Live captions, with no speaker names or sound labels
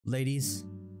Ladies,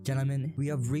 gentlemen, we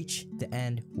have reached the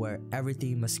end where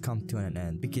everything must come to an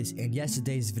end, because in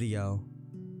yesterday's video,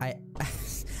 I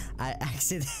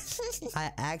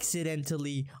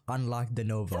accidentally unlocked the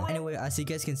Nova. Anyway, as you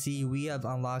guys can see, we have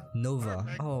unlocked Nova.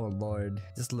 Oh lord,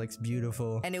 this looks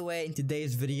beautiful. Anyway, in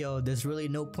today's video, there's really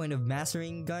no point of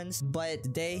mastering guns, but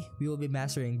today we will be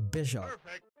mastering Bishop.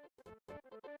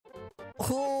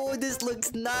 Oh, this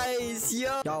looks nice,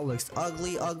 yo. Y'all looks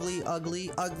ugly.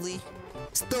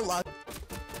 Still ugly.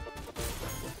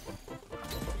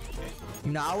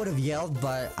 You know, I would have yelled,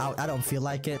 but I don't feel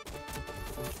like it.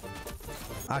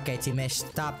 Okay, teammate,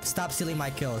 stop stealing my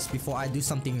kills before I do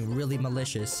something really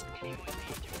malicious.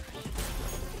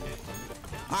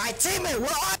 Alright, teammate,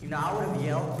 what? You know, I would have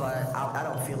yelled, but I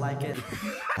don't feel like it.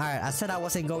 Alright, I said I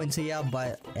wasn't going to yell,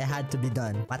 but it had to be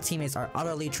done. My teammates are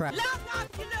utterly trapped.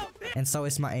 And so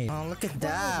is my aim. Oh, look at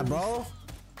that, bro.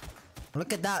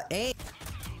 Look at that aim.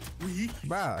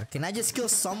 Bro, can I just kill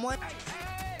someone?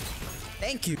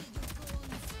 Thank you.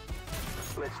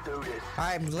 Let's do this.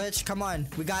 Alright, Glitch, come on.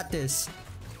 We got this.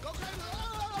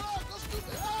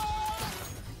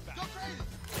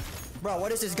 Bro,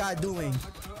 what is this guy doing?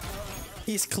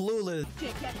 He's clueless.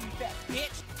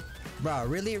 Bro,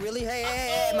 really?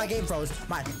 Hey, my game froze.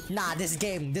 Nah, this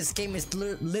game is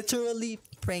literally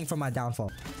praying for my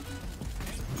downfall.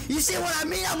 You see what I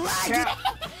mean? I'm lagging.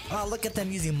 Oh, look at them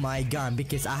using my gun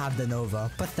because I have the Nova.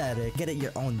 Pathetic. Get it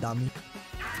your own, dummy.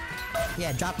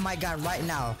 Yeah, drop my gun right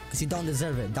now because you don't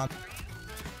deserve it, dummy.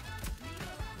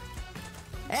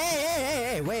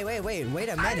 Hey, wait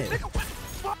a minute.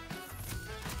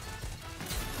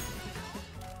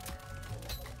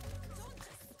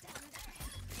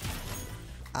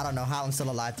 I don't know how I'm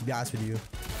still alive, to be honest with you.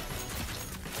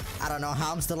 I don't know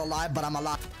how I'm still alive, but I'm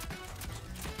alive.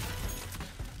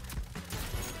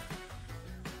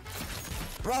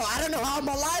 Bro, I don't know how I'm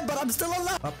alive, but I'm still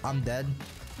alive. Oh, I'm dead.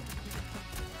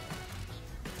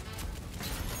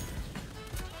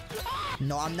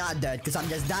 No, I'm not dead, because I'm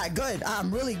just that good.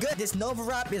 I'm really good. This Nova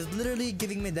wrap is literally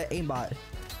giving me the aimbot.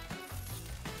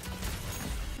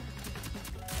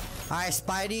 Alright,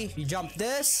 Spidey, you jump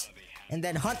this, and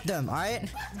then hunt them, alright?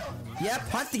 Yep,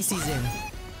 hunting season.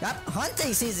 Yep,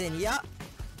 hunting season, yep.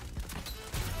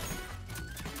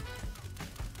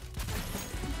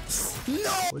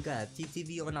 No! We got a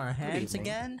TTV on our hands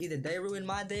again. Either they ruined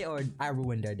my day or I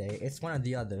ruined their day. It's one or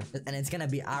the other. And it's gonna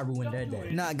be I ruined their day.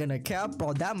 Not gonna cap,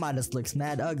 bro. That Midas looks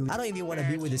mad ugly. I don't even want to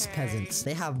be with these peasants.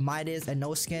 They have Midas and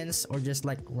no skins or just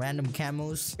like random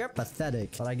camos. You're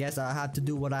pathetic. But I guess I had to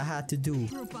do what I had to do.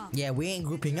 Yeah, we ain't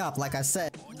grouping up like I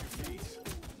said.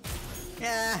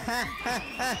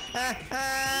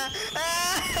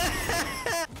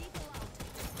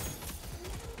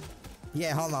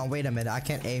 Yeah, hold on, wait a minute. I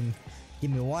can't aim. Give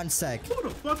me 1 sec. Who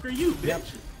the fuck are you, bitch? Yep.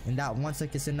 And that 1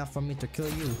 sec is enough for me to kill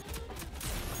you.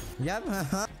 Yep,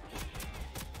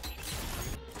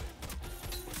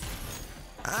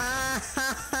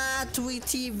 Tweet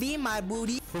TV, my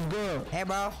booty. Hey,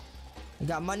 bro. You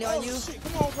got money on you? Shit,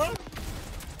 come on, bro.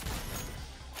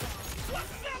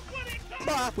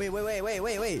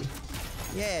 Wait.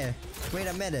 Yeah. Wait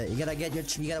a minute. You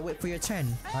gotta wait for your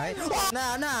turn. Alright?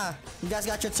 Nah. You guys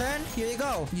got your turn? Here you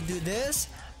go. You do this.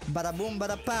 Bada boom,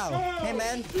 bada pow. Hey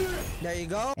man. There you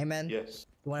go. Hey man. Yes.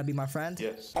 You wanna be my friend?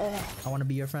 Yes. I wanna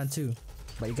be your friend too.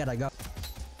 But you gotta go.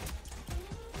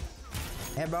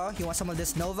 Hey bro, you want some of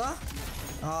this Nova?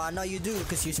 Oh, I know you do,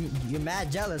 because you're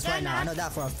mad jealous right now. I know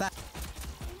that for a fact.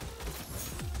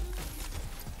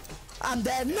 I'm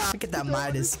dead. No! Look at that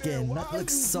Midas skin. That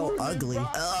looks so ugly.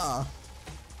 Ugh.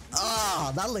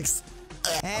 Oh, that looks.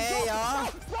 Hey y'all.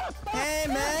 Hey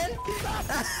man.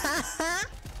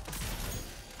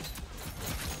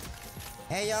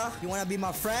 Hey y'all. You wanna be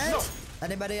my friend? No.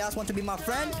 Anybody else want to be my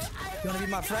friend? You wanna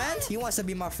be my friend? He wants to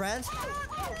be my friend.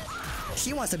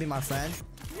 She wants to be my friend.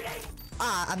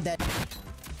 Ah, I'm dead.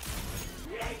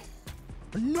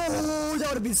 No, that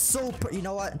would have been so. You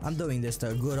know what? I'm doing this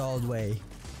the good old way.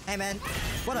 Hey man,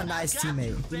 what a nice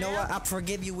teammate. You know what? I'll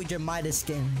forgive you with your Midas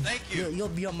skin. Thank you. You'll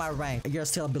be on my rank. You're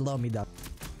still below me though.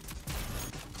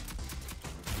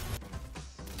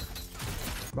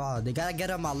 Bro, they gotta get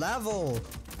on my level.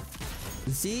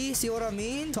 See what I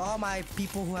mean? To all my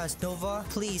people who has Nova,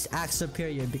 please act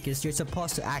superior, because you're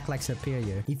supposed to act like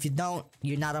superior. If you don't,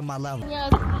 you're not on my level.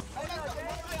 Yes.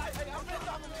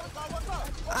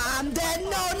 I'm dead.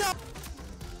 No.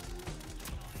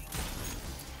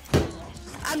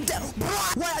 I'm dead. Bro,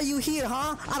 why are you here,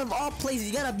 huh? Out of all places,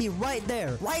 you gotta be right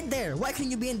there. Right there. Why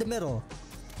can't you be in the middle?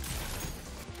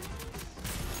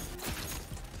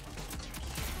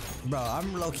 Bro,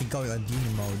 I'm low-key going on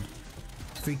demon mode.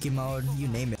 Freaky mode, you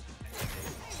name it.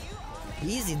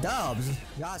 Easy dubs.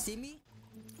 Y'all see me?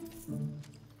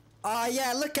 Oh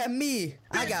yeah, look at me.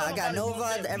 I got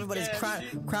Nova. Everybody's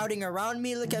crowding around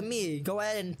me. Look at me. Go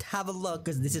ahead and have a look,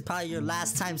 because this is probably your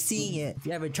last time seeing it. If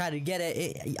you ever try to get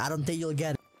it, I don't think you'll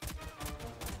get it.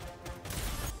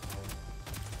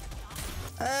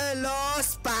 Hello,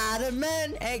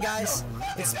 Spider-Man. Hey guys,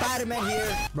 it's Spider-Man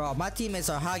here. Bro, my teammates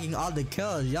are hogging all the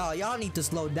kills. Y'all need to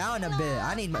slow down a bit.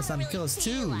 I need some kills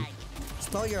too.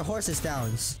 Slow your horses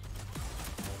down.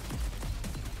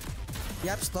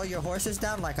 Yep, slow your horses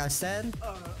down like I said.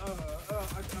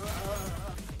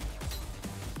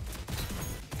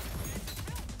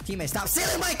 Teammates, stop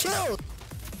stealing my kills!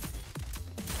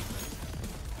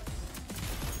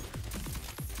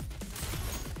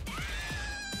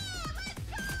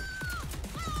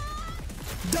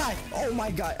 Die! Oh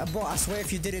my god, bro, I swear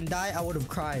if you didn't die, I would have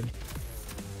cried.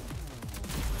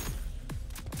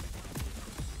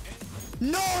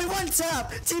 No, he one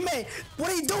tap! Teammate, what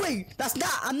are you doing?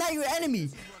 I'm not your enemy.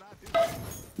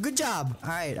 Good job.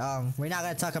 Alright, we're not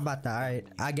gonna talk about that. Alright,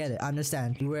 I get it, I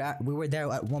understand. We were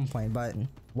there at one point, but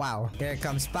wow. Here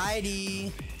comes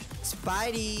Spidey.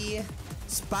 Spidey.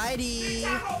 Spidey.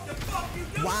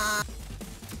 Wow.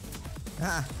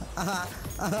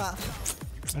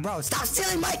 Bro, stop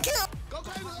stealing my kill!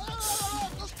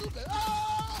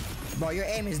 Bro, your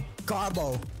aim is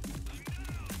garbo.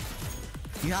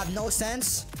 You have no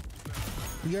sense.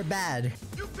 You're bad.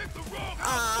 You picked the wrong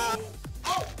oh,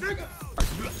 nigga.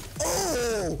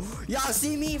 Oh, y'all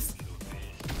see me?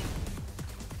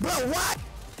 Bro, what?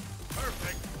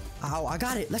 Perfect. Oh, I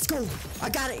got it. Let's go.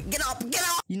 I got it. Get up. Get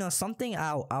up. You know, something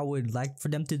I would like for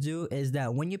them to do is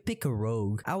that when you pick a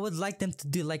rogue, I would like them to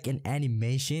do like an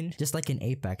animation, just like in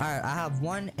Apex. Alright, I have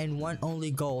one and one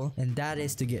only goal, and that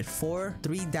is to get 3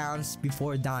 downs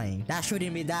before dying. That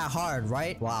shouldn't be that hard,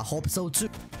 right? Well, I hope so too.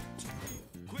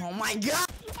 Oh my god.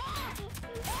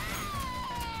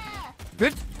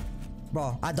 Bitch.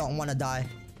 Bro, I don't want to die.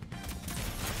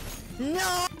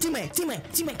 No! Teammate,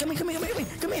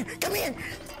 come here.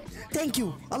 Thank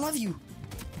you. I love you.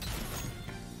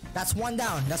 That's one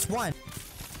down. That's one.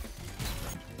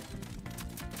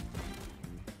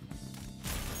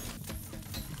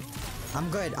 I'm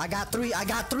good. I got three.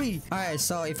 Alright,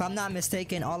 so if I'm not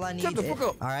mistaken, all I need is...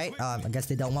 Alright, I guess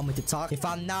they don't want me to talk. If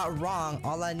I'm not wrong,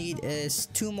 all I need is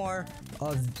 2 more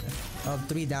of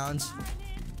 3 downs.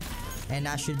 And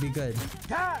that should be good.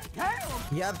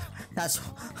 Yep, that's...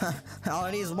 all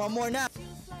I need is 1 more now.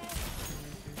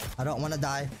 I don't want to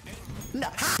die. No.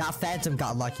 That Phantom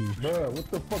got lucky. Bruh, what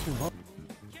the fuck is wrong?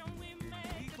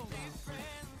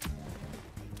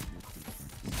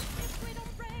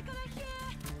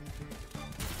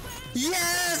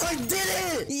 Yes, I did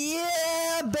it!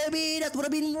 Yeah, baby, that's what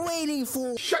I've been waiting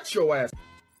for. Shut your ass.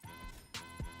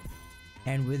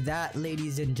 And with that,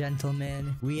 ladies and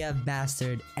gentlemen, we have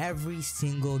mastered every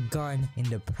single gun in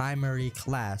the primary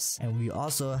class. And we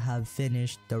also have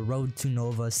finished the Road to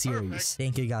Nova series.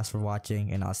 Thank you guys for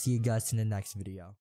watching, and I'll see you guys in the next video.